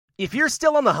If you're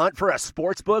still on the hunt for a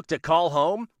sports book to call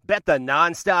home, bet the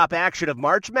nonstop action of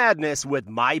March Madness with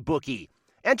MyBookie.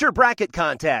 Enter bracket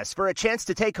contests for a chance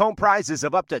to take home prizes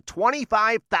of up to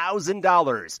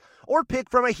 $25,000, or pick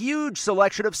from a huge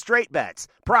selection of straight bets,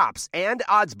 props, and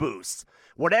odds boosts.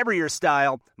 Whatever your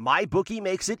style, MyBookie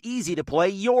makes it easy to play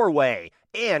your way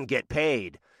and get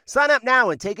paid. Sign up now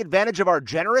and take advantage of our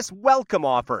generous welcome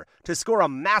offer to score a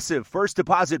massive first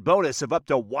deposit bonus of up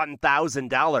to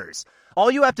 $1,000. All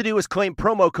you have to do is claim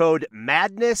promo code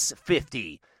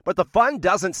MADNESS50. But the fun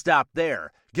doesn't stop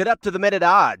there. Get up-to-the-minute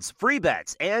odds, free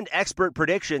bets, and expert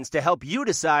predictions to help you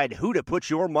decide who to put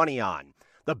your money on.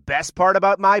 The best part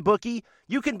about MyBookie?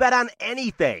 You can bet on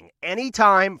anything,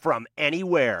 anytime, from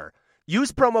anywhere.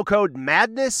 Use promo code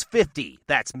MADNESS50,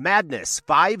 that's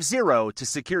MADNESS50, to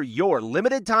secure your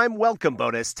limited-time welcome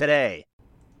bonus today.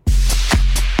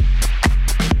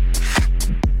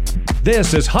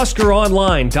 This is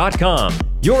HuskerOnline.com,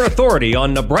 your authority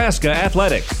on Nebraska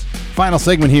athletics. Final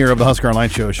segment here of the Husker Online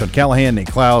Show. Sean Callahan, Nate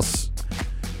Clouse,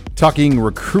 talking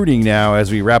recruiting now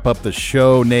as we wrap up the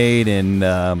show, Nate.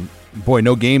 And boy,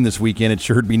 no game this weekend. It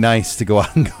sure would be nice to go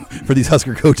out and for these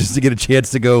Husker coaches to get a chance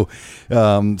to go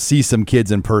see some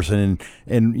kids in person.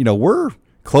 And you know, we're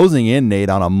closing in, Nate,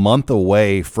 on a month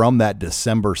away from that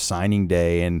December signing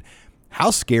day. And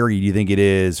how scary do you think it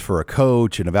is for a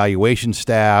coach and evaluation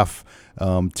staff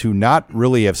to not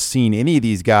really have seen any of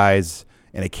these guys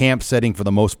in a camp setting for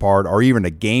the most part, or even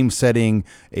a game setting,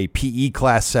 a PE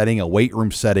class setting, a weight room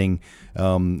setting?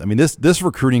 I mean, this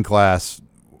recruiting class,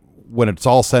 when it's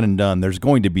all said and done, there's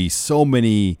going to be so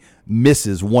many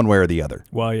misses one way or the other.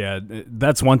 Well, yeah,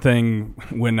 that's one thing.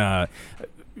 When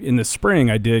in the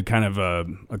spring, I did kind of a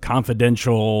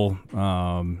confidential,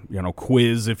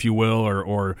 quiz, if you will,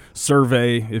 or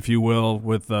survey, if you will,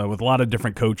 with a lot of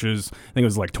different coaches. I think it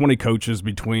was like 20 coaches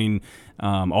between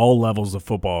all levels of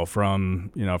football,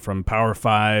 from Power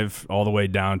 5 all the way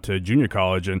down to junior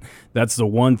college. And that's the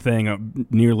one thing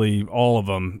nearly all of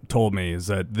them told me, is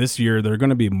that this year there are going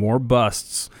to be more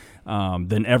busts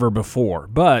than ever before.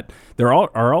 But there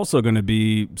are also going to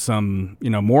be some,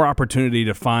 more opportunity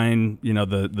to find,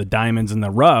 the diamonds in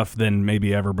the rough than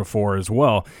maybe ever before as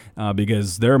well,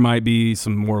 because there might be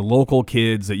some more local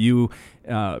kids that you've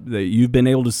been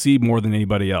able to see more than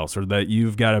anybody else, or that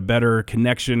you've got a better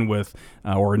connection with,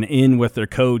 or an in with their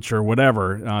coach or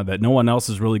whatever, that no one else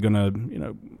is really going to,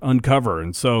 uncover.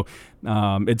 And so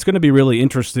it's going to be really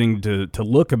interesting to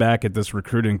look back at this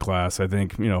recruiting class, I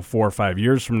think, 4 or 5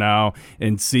 years from now,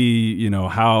 and see,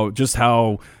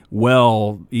 how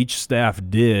well each staff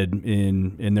did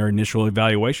in their initial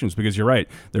evaluations. Because you're right,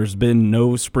 there's been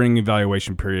no spring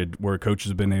evaluation period where coaches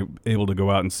have been able to go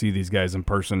out and see these guys in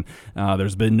person.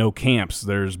 There's been no camps.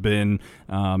 There's been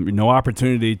no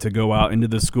opportunity to go out into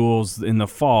the schools in the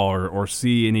fall, or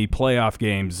see any playoff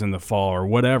games in the fall or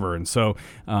whatever. And so,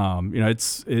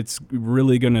 it's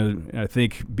really going to, I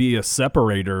think, be a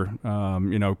separator,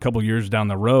 a couple years down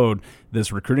the road,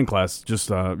 this recruiting class,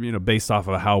 just, based off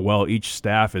of how well each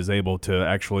staff is able to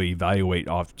actually evaluate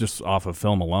off of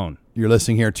film alone. You're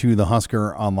listening here to the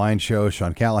Husker Online Show.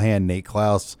 Sean Callahan, Nate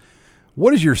Clouse.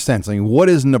 What is your sense? I mean, what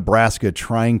is Nebraska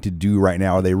trying to do right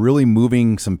now? Are they really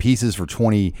moving some pieces for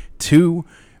 22?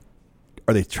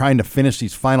 Are they trying to finish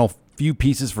these final few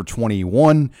pieces for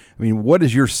 21? I mean, what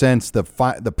is your sense the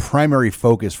primary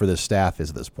focus for this staff is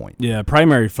at this point? Yeah,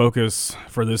 primary focus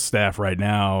for this staff right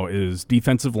now is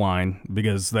defensive line,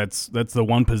 because that's the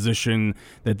one position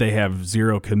that they have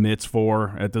zero commits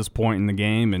for at this point in the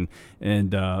game.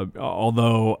 And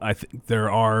although I think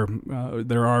there are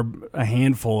a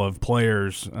handful of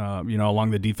players,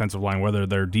 along the defensive line, whether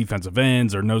they're defensive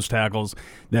ends or nose tackles,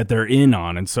 that they're in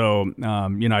on. And so,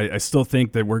 I still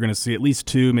think that we're going to see at least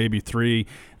 2, maybe 3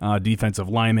 defensive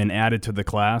linemen added to the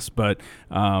class. But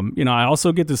I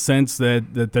also get the sense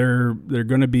that they're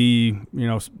going to be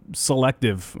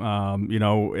selective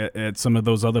at some of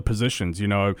those other positions.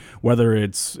 Whether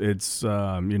it's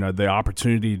the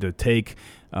opportunity to take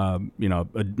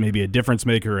maybe a difference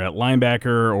maker at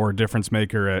linebacker, or a difference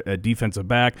maker at defensive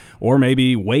back, or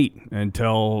maybe wait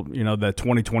until the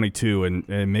 2022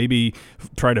 and maybe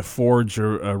try to forge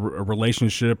a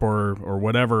relationship or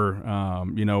whatever,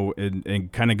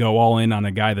 and kind of go all in on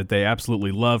a guy that they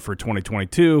absolutely love for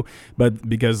 2022, but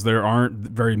because there aren't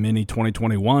very many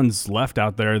 2021s left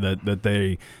out there that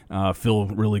they feel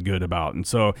really good about. And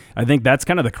so I think that's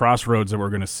kind of the crossroads that we're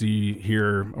going to see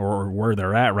here, or where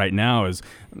they're at right now, is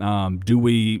do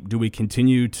we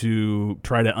continue to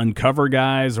try to uncover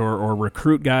guys or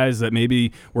recruit guys that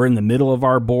maybe were in the middle of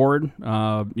our board,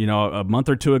 a month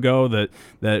or two ago that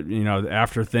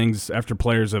after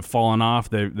players have fallen off,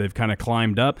 they've kind of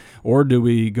climbed up, or do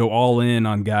we go all in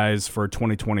on guys for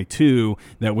 2022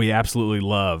 that we absolutely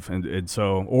love, and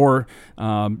so, or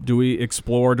do we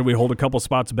explore? Do we hold a couple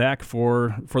spots back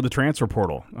for the transfer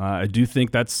portal? I do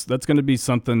think that's going to be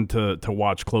something to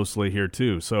watch closely here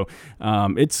too. So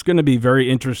it's going to be very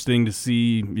interesting to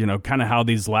see, kind of how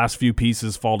these last few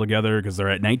pieces fall together, because they're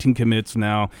at 19 commits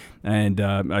now, and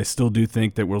I still do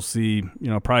think that we'll see,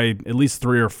 probably at least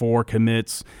 3 or 4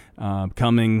 commits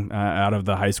coming out of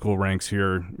the high school ranks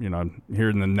here, here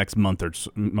in the next month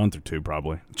or two,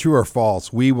 probably. True or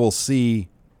false? We will see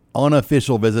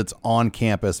unofficial visits on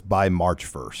campus by March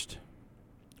 1st.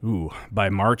 Ooh, by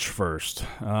March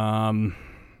 1st.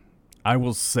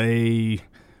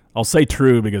 I'll say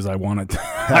true because I want it to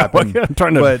happen. I'm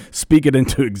trying to speak it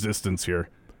into existence here.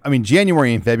 I mean,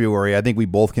 January and February, I think we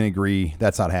both can agree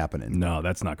that's not happening. No,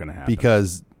 that's not going to happen.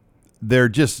 Because they're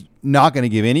just not going to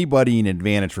give anybody an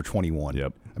advantage for 21.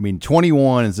 Yep. I mean,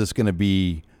 21 is just going to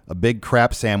be a big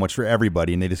crap sandwich for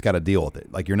everybody, and they just got to deal with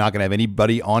it. Like, you're not going to have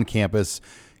anybody on campus,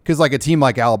 because like a team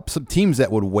like some teams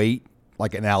that would wait,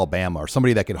 like in Alabama, or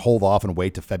somebody that could hold off and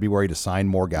wait to February to sign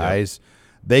more guys,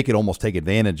 they could almost take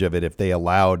advantage of it if they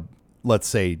allowed, let's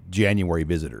say, January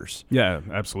visitors. Yeah,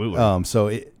 absolutely.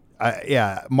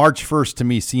 March 1st to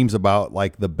me seems about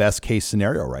like the best case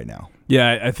scenario right now.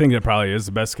 Yeah, I think it probably is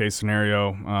the best case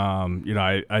scenario.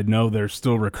 I know there's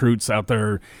still recruits out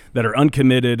there that are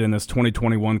uncommitted in this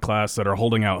 2021 class that are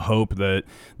holding out hope that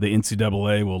the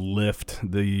NCAA will lift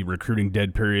the recruiting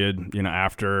dead period,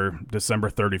 after December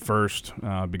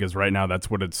 31st, because right now that's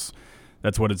what it's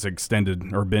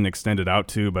extended or been extended out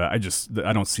to. But I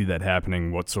don't see that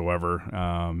happening whatsoever.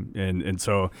 And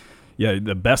so. Yeah,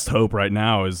 the best hope right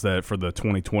now is that for the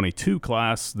 2022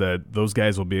 class, that those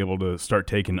guys will be able to start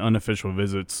taking unofficial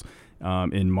visits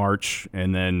in March,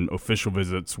 and then official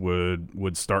visits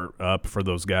would start up for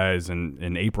those guys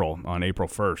in April, on April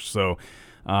 1st. So,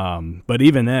 but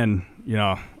even then,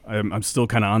 I'm still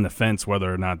kind of on the fence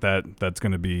whether or not that's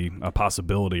going to be a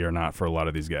possibility or not for a lot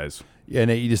of these guys. Yeah,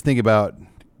 and you just think about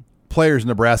players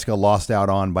Nebraska lost out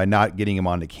on by not getting him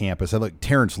onto campus. I look,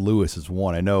 Terrence Lewis is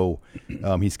one. I know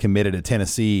he's committed to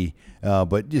Tennessee,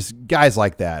 but just guys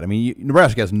like that. I mean,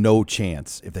 Nebraska has no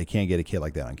chance if they can't get a kid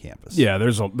like that on campus. Yeah,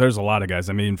 there's a lot of guys.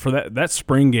 I mean, for that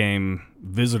spring game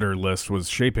visitor list was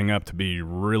shaping up to be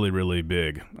really, really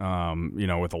big.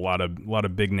 With a lot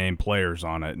of big name players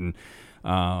on it, and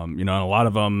and a lot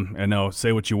of them,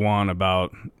 say what you want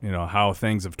about, how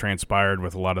things have transpired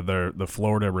with a lot of the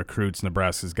Florida recruits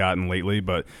Nebraska's gotten lately,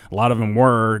 but a lot of them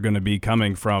were going to be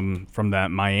coming from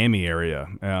that Miami area,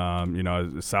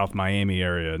 South Miami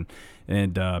area.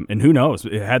 And who knows?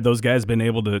 Had those guys been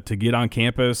able to get on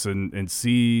campus and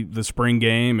see the spring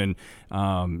game, and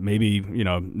maybe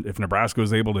if Nebraska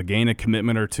was able to gain a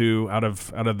commitment or two out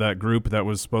of that group that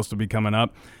was supposed to be coming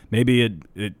up, maybe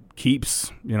it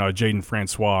keeps Jaden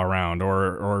Francois around,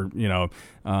 or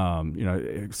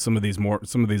some of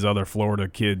these other Florida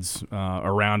kids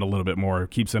around a little bit more,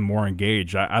 keeps them more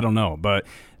engaged. I don't know, but.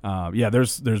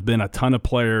 There's been a ton of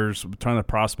players, a ton of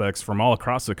prospects from all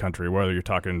across the country, whether you're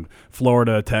talking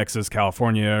Florida, Texas,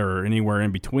 California, or anywhere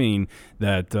in between,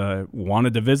 that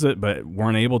wanted to visit but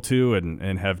weren't able to,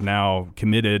 and have now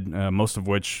committed, most of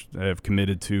which have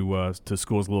committed to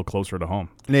schools a little closer to home.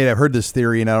 Nate, I've heard this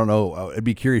theory, and I don't know, I'd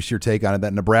be curious your take on it,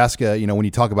 that Nebraska, when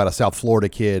you talk about a South Florida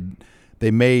kid,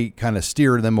 they may kind of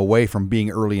steer them away from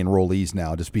being early enrollees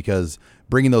now, just because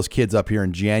bringing those kids up here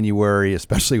in January,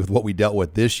 especially with what we dealt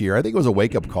with this year, I think it was a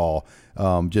wake-up call.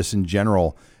 Just in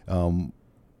general,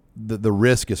 the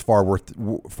risk is far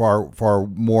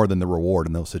more than the reward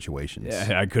in those situations.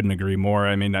 Yeah, I couldn't agree more.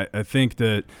 I mean, I think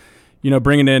that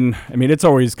bringing in, I mean, it's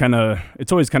always kind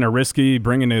of risky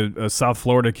bringing a South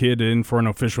Florida kid in for an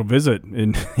official visit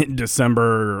in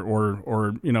December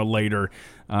or later.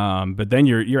 But then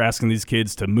you're asking these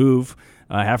kids to move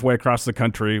halfway across the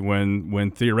country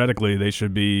when theoretically they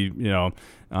should be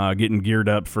getting geared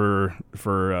up for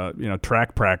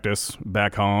track practice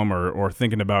back home, or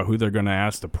thinking about who they're going to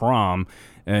ask to prom.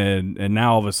 And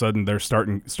now all of a sudden they're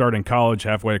starting college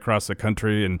halfway across the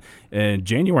country, and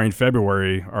January and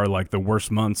February are like the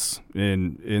worst months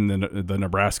in the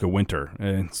Nebraska winter,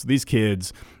 and so these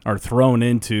kids are thrown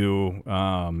into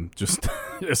just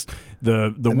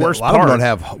the worst part. A lot of them don't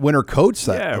have winter coats.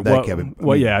 Kevin.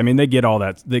 Yeah, I mean they get all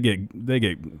that. They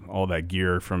get all that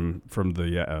gear from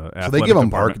the athletic so they give them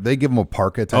department. They give them a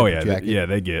parka type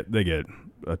jacket. They get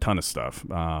a ton of stuff,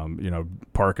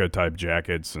 parka type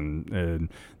jackets, and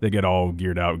they get all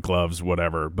geared out, gloves,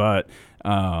 whatever. But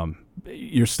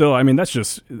you're still, I mean, that's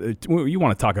just, you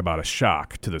want to talk about a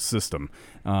shock to the system.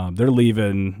 They're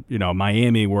leaving,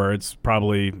 Miami, where it's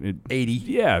probably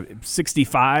 80,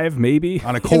 65 maybe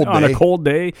on a cold day. On a cold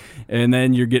day, and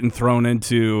then you're getting thrown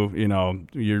into,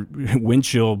 your wind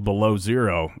chill below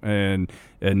zero, and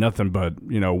nothing but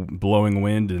blowing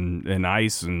wind and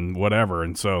ice and whatever.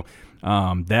 And so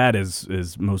that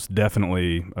is most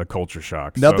definitely a culture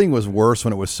shock. Nothing was worse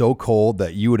when it was so cold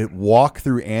that you would walk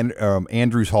through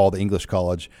Andrews Hall, the English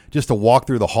college, just to walk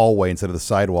through the hallway instead of the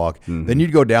sidewalk. Mm-hmm. Then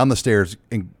you'd go down the stairs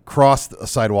and cross the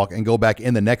sidewalk and go back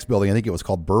in the next building. I think it was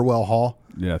called Burwell Hall.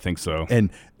 Yeah, I think so. And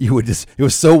you would it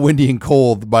was so windy and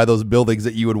cold by those buildings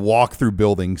that you would walk through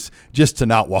buildings just to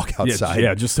not walk outside.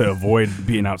 Yeah, just to avoid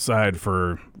being outside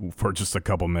for just a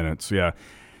couple minutes. Yeah.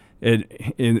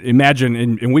 Imagine,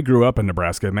 and we grew up in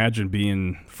Nebraska. Imagine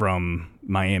being from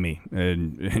Miami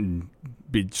and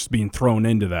just being thrown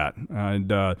into that.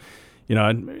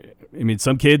 And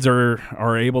some kids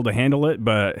are able to handle it,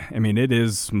 but it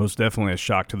is most definitely a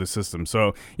shock to the system.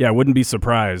 So yeah, I wouldn't be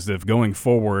surprised if going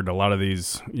forward, a lot of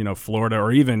these, Florida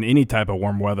or even any type of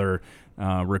warm weather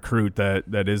recruit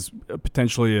that is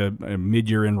potentially a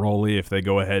mid-year enrollee, if they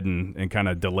go ahead and kind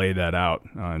of delay that out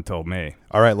until May.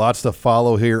 All right, lots to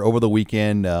follow here over the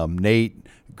weekend. Nate,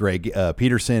 Greg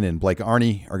Peterson, and Blake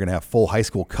Arney are going to have full high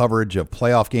school coverage of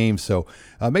playoff games. So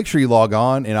make sure you log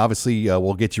on, and obviously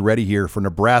we'll get you ready here for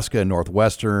Nebraska and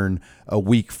Northwestern a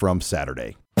week from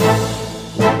Saturday.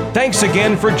 Thanks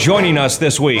again for joining us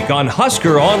this week on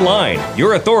Husker Online,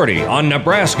 your authority on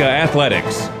Nebraska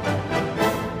athletics.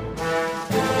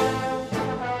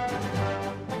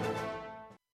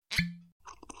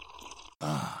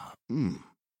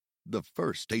 The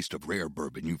first taste of rare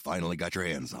bourbon you finally got your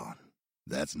hands on.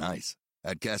 That's nice.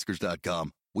 At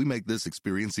Caskers.com, we make this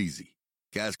experience easy.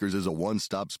 Caskers is a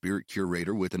one-stop spirit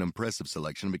curator with an impressive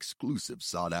selection of exclusive,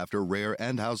 sought-after, rare,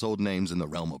 and household names in the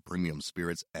realm of premium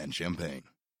spirits and champagne.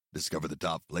 Discover the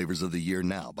top flavors of the year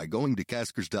now by going to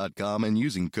Caskers.com and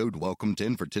using code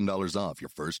WELCOME10 for $10 off your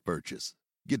first purchase.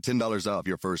 Get $10 off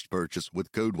your first purchase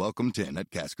with code WELCOME10 at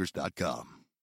Caskers.com.